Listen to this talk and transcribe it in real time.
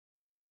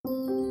So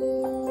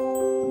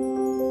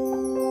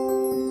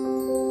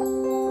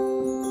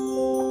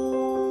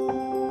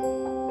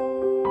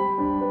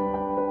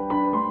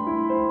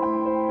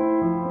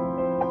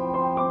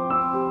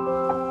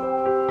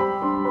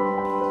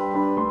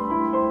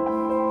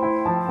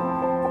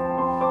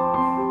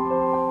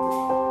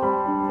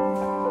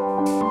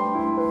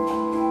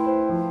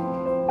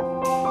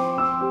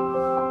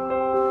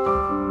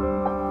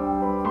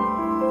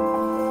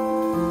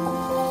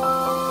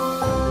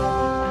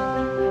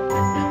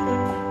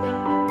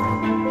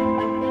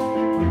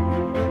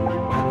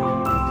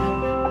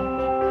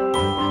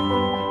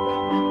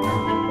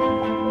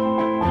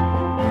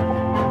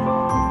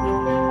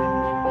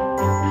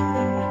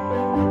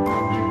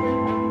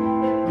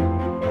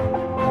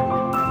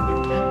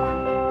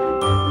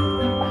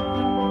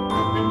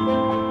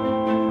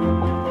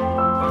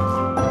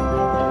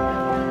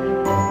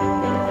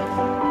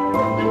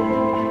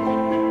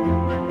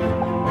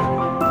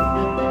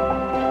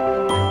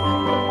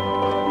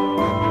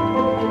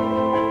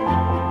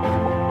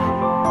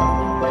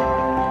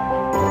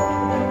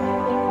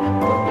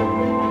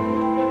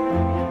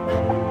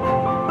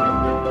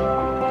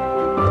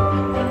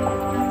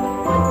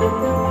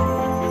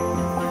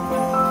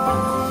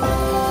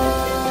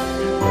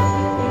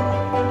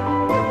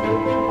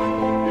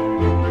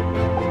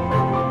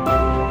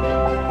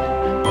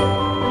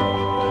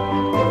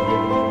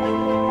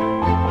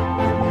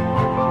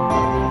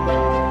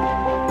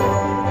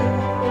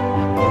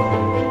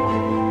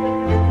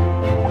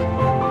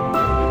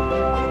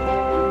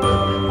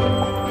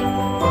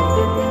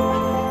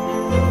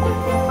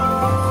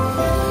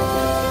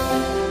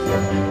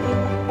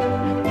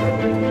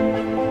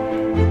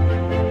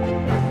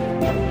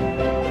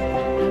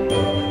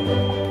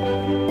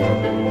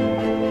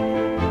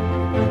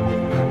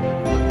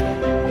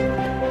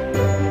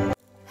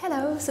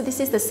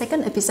this is the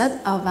second episode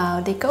of our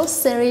decor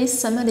series,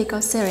 summer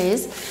decor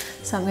series.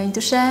 So I'm going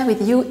to share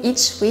with you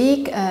each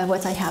week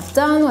what I have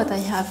done, what I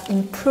have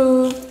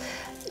improved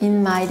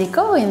in my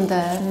decor, in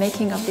the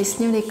making of this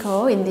new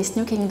decor, in this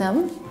new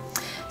kingdom.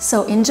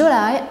 So in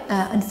July,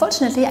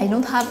 unfortunately, I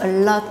don't have a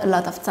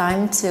lot of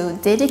time to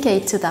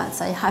dedicate to that.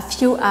 So I have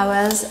few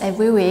hours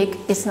every week.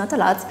 It's not a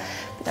lot,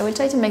 but I will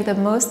try to make the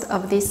most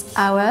of these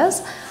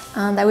hours,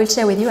 and I will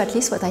share with you at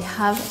least what I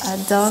have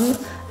done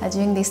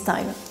during this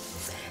time.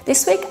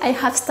 This week I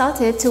have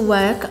started to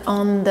work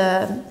on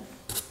the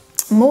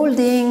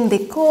molding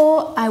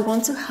decor I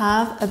want to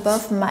have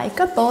above my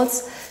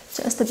cupboards,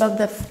 just above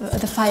the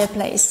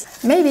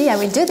fireplace. Maybe I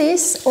will do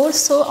this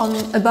also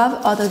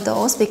above other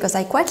doors because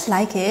I quite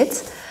like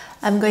it.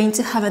 I'm going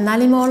to have an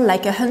animal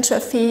like a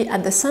huntrophy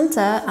at the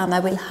center, and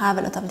I will have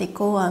a lot of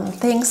decor and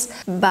things,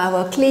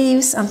 Baroque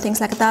leaves and things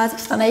like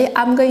that. And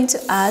I'm going to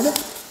add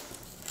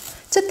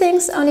 2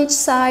 things on each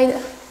side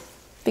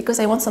because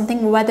I want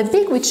something rather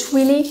big which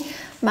really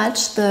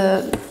match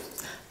the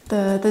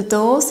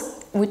doors,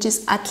 which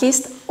is at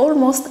least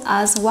almost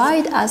as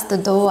wide as the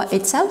door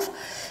itself.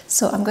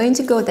 So I'm going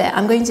to go there.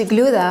 I'm going to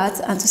glue that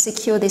and to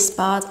secure this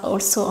part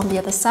also on the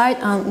other side,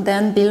 and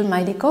then build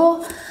my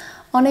decor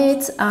on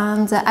it.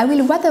 And I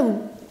will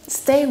rather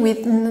stay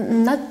with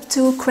not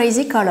too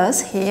crazy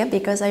colors here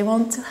because I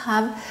want to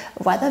have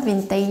rather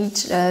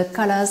vintage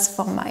colors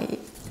for my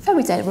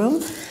fairy tale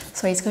room.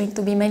 So it's going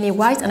to be mainly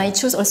white, and I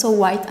choose also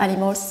white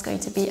animals. It's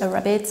going to be a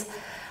rabbit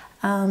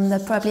and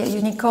probably a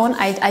unicorn.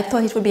 I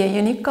thought it would be a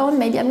unicorn.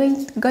 Maybe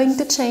I'm going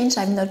to change,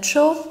 I'm not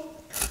sure.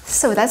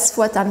 So that's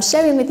what I'm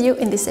sharing with you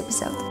in this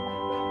episode.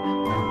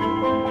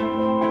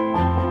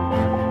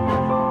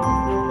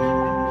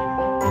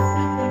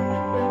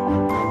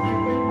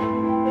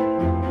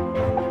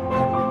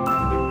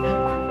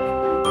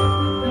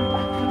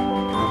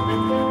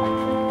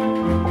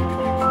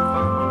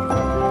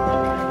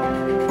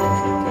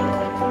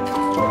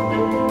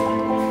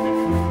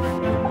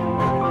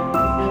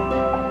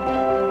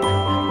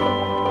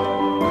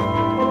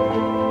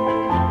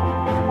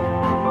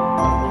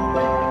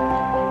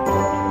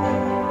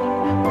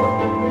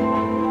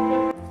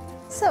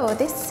 So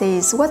this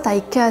is what I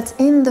cut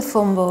in the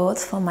foam board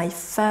for my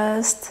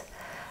first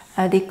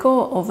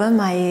decor over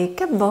my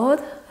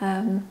cupboard.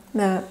 On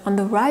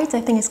the right,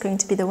 I think it's going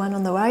to be the one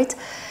on the right.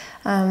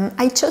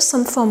 I chose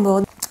some foam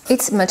board.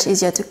 It's much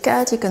easier to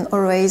cut. You can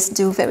always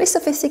do very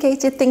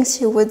sophisticated things.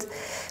 You would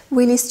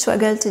really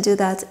struggle to do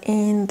that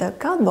in the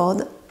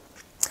cardboard,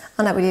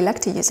 and I really like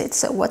to use it.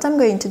 So what I'm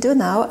going to do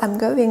now, I'm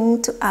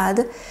going to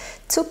add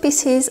 2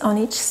 pieces on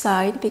each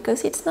side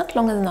because it's not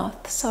long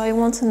enough. So I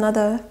want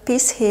another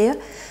piece here.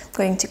 I'm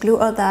going to glue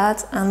all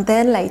that, and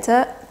then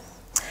later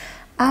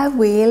I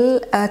will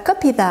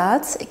copy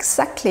that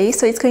exactly.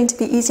 So it's going to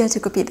be easier to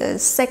copy the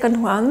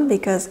second one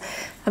because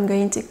I'm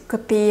going to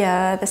copy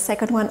the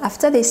second one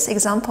after this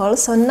example.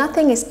 So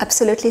nothing is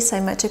absolutely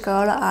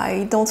symmetrical.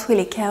 I don't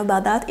really care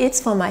about that.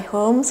 It's for my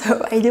home,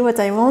 so I do what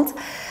I want.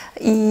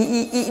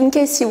 In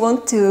case you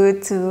want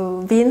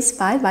to be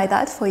inspired by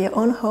that for your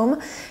own home,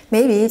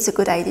 maybe it's a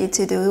good idea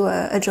to do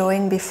a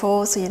drawing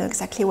before, so you know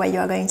exactly where you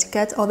are going to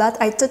cut all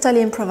that. I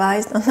totally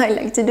improvised, and I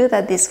like to do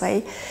that this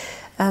way.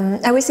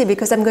 I will see,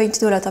 because I'm going to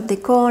do a lot of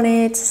decor on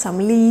it, some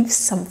leaves,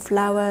 some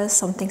flowers,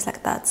 some things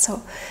like that.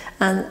 So,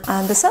 and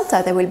the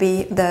center there will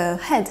be the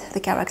head,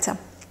 the character,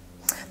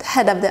 the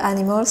head of the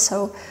animal.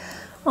 So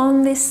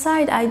on this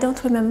side, I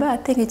don't remember, I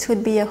think it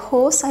would be a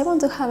horse. I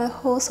want to have a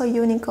horse or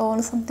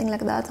unicorn, something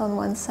like that on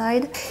one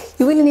side.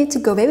 You will need to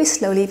go very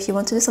slowly if you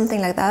want to do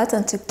something like that,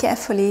 and to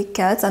carefully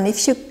cut. And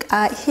if you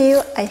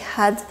here I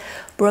had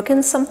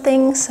broken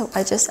something, so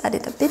I just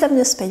added a bit of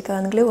newspaper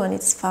and glue, and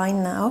it's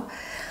fine now.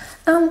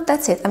 And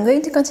that's it. I'm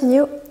going to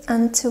continue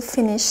and to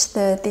finish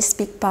this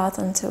big part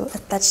and to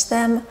attach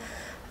them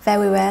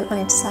very well on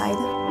each side.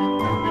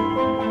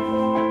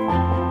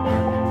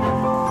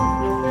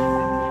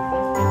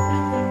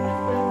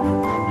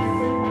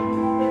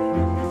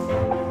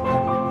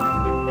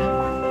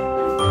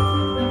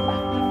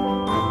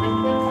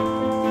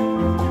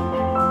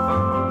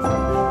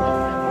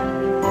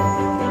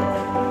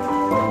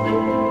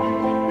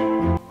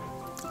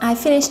 I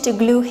finished to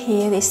glue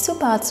here these two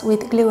parts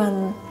with glue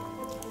and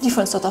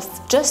different sort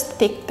of just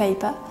thick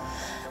paper,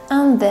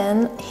 and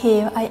then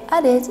here I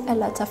added a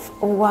lot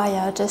of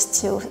wire just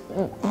to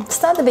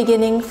start the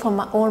beginning for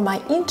all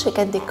my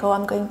intricate decor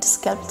I'm going to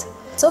sculpt.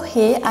 So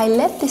here I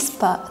left this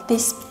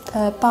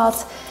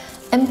part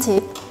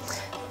empty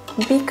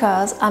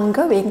because I'm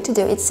going to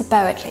do it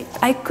separately.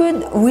 I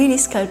could really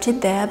sculpt it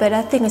there, but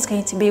I think it's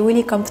going to be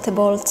really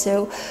comfortable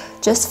to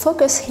just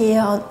focus here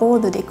on all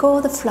the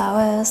decor, the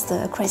flowers,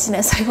 the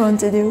craziness I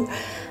want to do,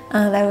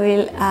 and I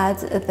will add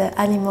the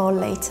animal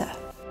later.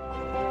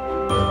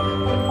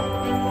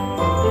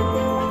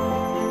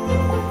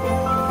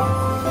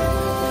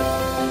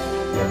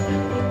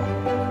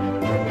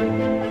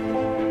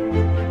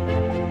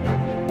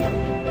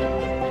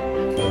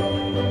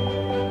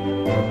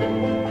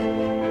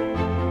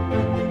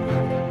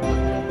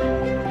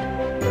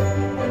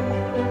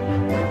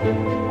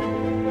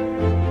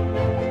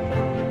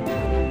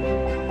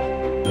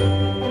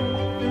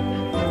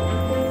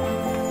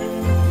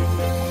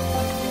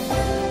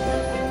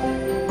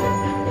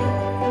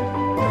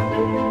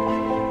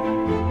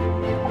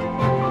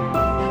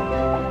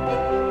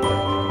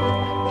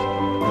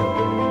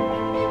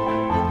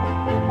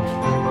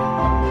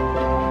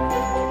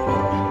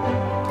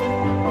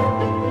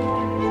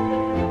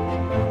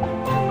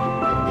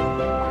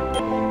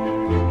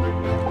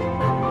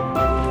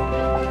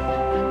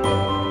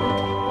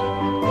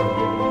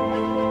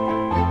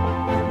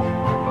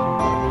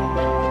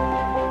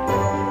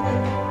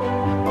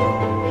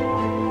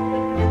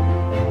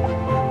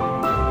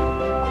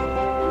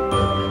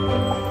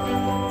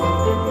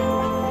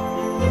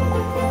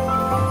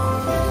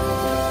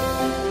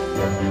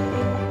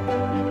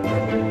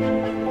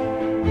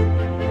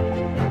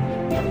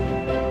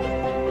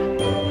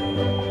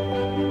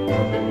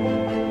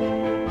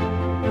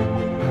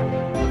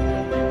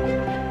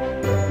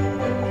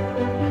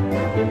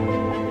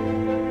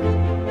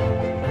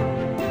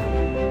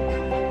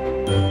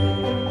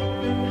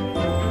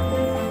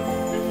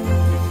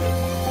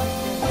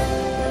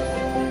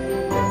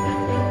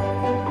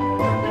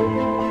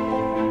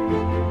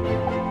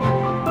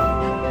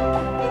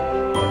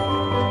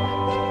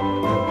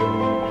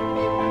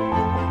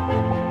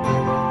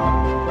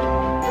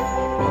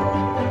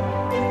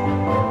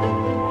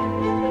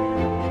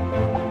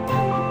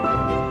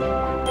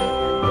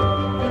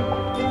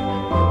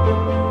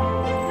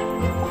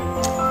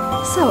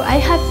 So I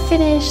have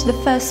finished the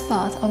first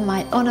part of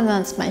my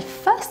ornaments, my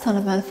first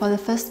ornament for the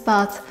first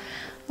part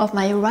of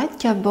my right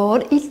curve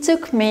board. It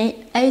took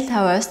me 8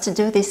 hours to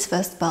do this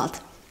first part.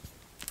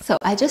 So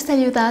I just tell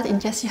you that in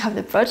case you have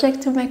the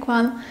project to make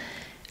one.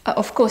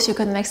 Of course you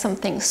can make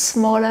something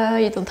smaller,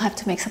 you don't have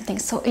to make something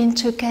so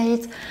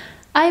intricate.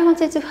 I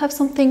wanted to have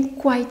something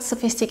quite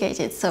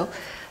sophisticated, so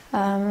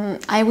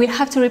I will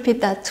have to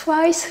repeat that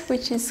twice,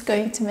 which is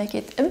going to make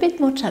it a bit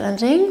more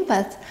challenging,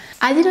 but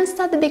I didn't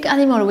start the big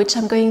animal, which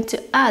I'm going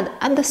to add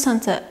at the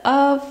center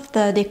of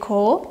the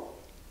decor.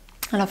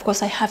 And of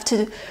course I have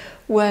to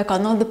work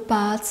on all the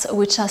parts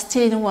which are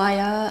still in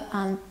wire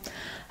and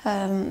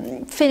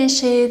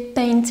finish it,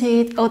 paint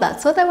it, all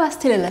that. So there was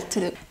still a lot to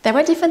do. There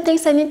were different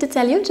things I need to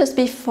tell you just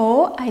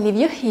before I leave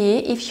you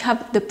here. If you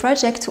have the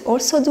project to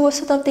also do a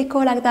sort of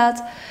decor like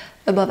that,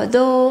 above a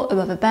door,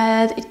 above a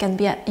bed, it can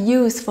be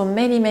used for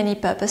many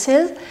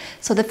purposes.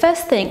 So the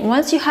first thing,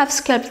 once you have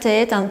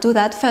sculpted and do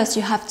that, first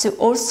you have to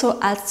also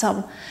add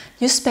some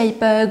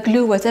newspaper,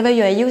 glue, whatever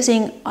you are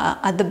using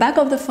at the back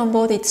of the foam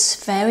board.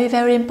 It's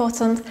very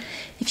important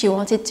if you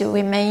want it to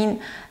remain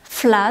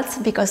flat,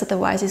 because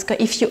otherwise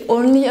if you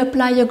only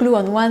apply your glue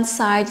on one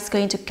side, it's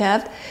going to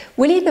curve.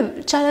 Really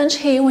the challenge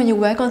here when you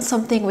work on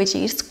something which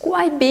is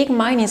quite big,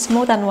 mine is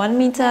more than 1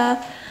 meter,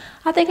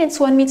 I think it's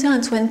 1 meter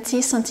and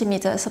 20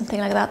 centimeters, something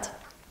like that,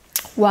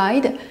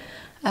 wide.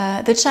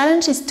 The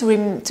challenge is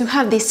to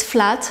have this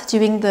flat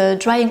during the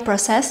drying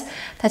process,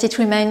 that it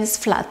remains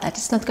flat, that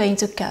it's not going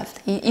to curve.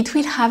 It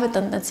will have a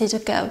tendency to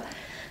curve.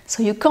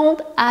 So you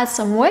can't add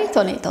some weight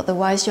on it,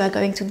 otherwise you are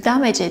going to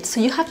damage it.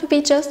 So you have to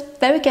be just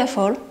very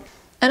careful.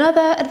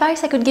 Another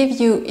advice I could give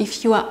you,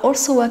 if you are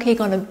also working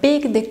on a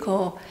big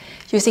decor,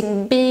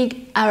 using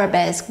big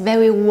arabesque,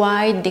 very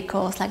wide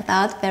decors like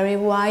that, very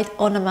wide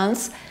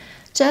ornaments.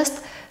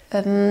 Just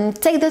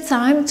take the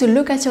time to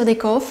look at your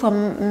decor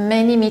from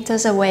many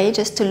meters away,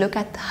 just to look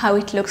at how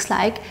it looks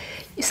like.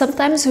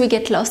 Sometimes we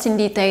get lost in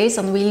details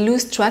and we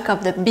lose track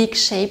of the big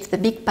shape, the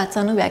big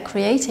pattern we are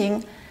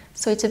creating.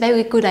 So it's a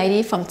very good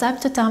idea from time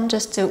to time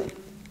just to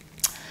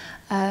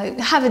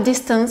have a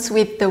distance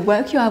with the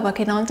work you are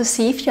working on, to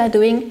see if you are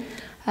doing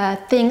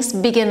things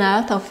big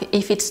enough or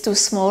if it's too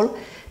small.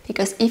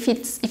 Because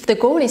if the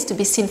goal is to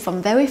be seen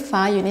from very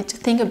far, you need to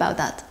think about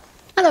that.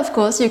 And of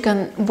course, you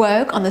can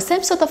work on the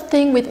same sort of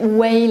thing with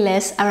way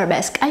less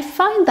arabesque. I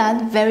find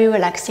that very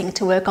relaxing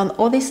to work on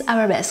all this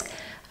arabesque.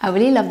 I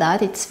really love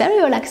that. It's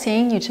very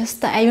relaxing.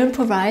 I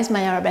improvise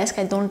my arabesque.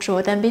 I don't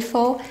draw them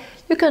before.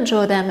 You can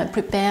draw them and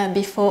prepare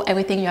before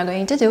everything you are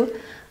going to do.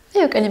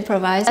 You can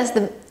improvise.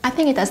 I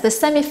think it has the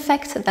same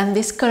effect than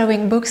these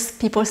coloring books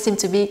people seem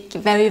to be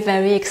very,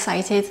 very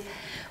excited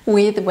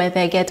with, where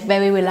they get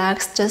very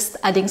relaxed, just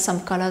adding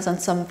some colors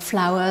and some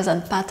flowers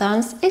and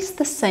patterns. It's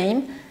the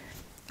same.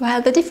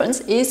 Well, the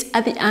difference is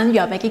at the end you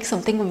are making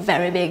something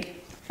very big.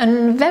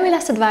 And very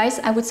last advice,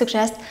 I would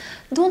suggest,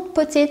 don't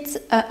put it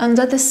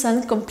under the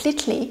sun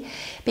completely,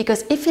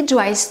 because if it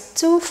dries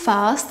too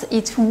fast,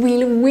 it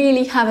will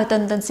really have a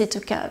tendency to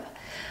curve.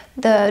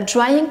 The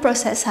drying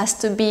process has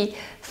to be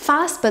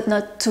fast, but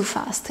not too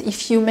fast.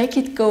 If you make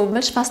it go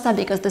much faster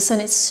because the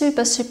sun is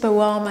super, super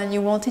warm and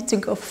you want it to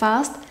go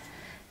fast,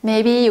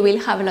 maybe you will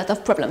have a lot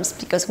of problems,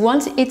 because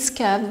once it's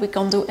curved, we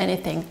can't do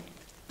anything.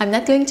 I'm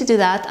not going to do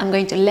that. I'm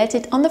going to let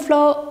it on the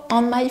floor,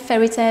 on my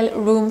fairy tale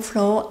room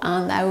floor,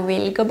 and I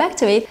will go back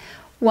to it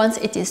once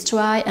it is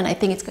dry, and I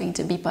think it's going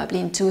to be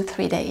probably in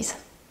 2-3 days.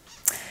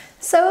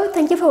 So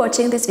thank you for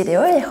watching this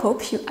video. I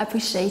hope you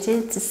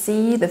appreciated to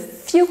see the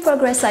few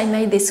progress I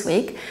made this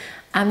week.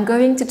 I'm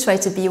going to try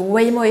to be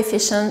way more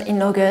efficient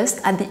in August.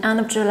 At the end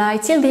of July,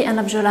 till the end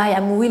of July,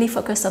 I'm really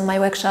focused on my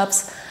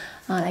workshops,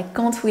 and I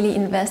can't really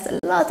invest a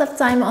lot of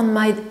time on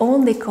my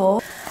own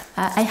decor.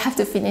 I have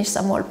to finish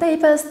some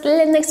wallpapers.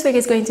 Next week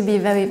is going to be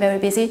very, very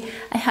busy.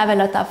 I have a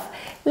lot of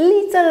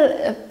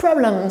little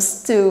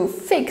problems to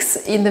fix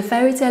in the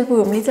fairy tale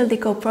room, little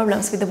decor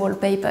problems with the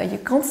wallpaper. You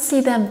can't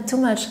see them too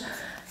much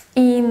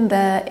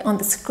on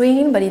the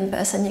screen, but in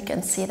person you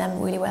can see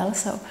them really well.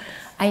 So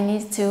I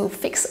need to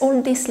fix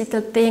all these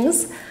little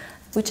things,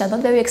 which are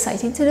not very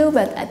exciting to do,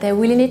 but they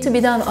really need to be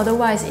done.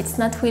 Otherwise, it's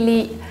not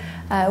really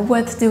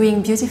worth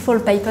doing beautiful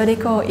paper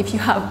decor if you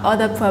have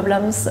other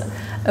problems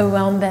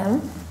around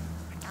them.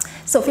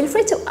 So feel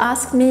free to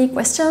ask me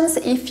questions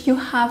if you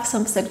have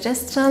some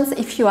suggestions,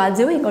 if you are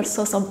doing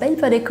also some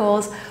paper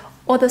decors,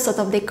 other sort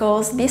of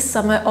decors this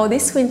summer or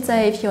this winter,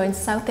 if you're in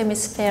South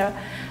Hemisphere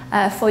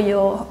for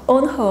your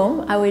own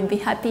home. I would be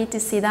happy to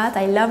see that.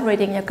 I love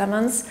reading your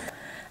comments.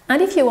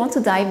 And if you want to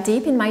dive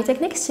deep in my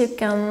techniques, you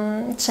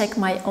can check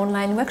my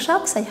online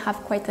workshops. I have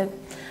quite a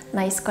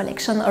nice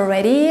collection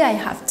already. I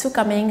have 2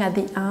 coming at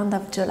the end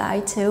of July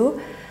too,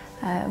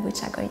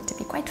 which are going to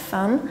be quite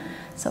fun.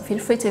 So feel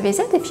free to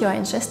visit if you are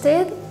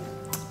interested.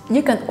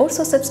 You can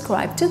also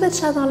subscribe to the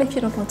channel if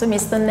you don't want to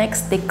miss the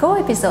next decor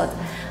episode.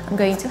 I'm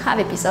going to have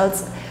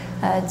episodes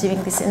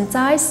during this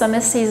entire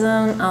summer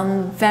season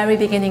and very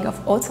beginning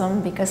of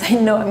autumn, because I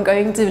know I'm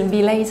going to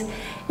be late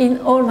in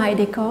all my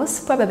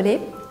decors,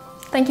 probably.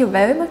 Thank you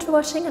very much for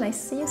watching, and I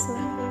see you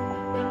soon.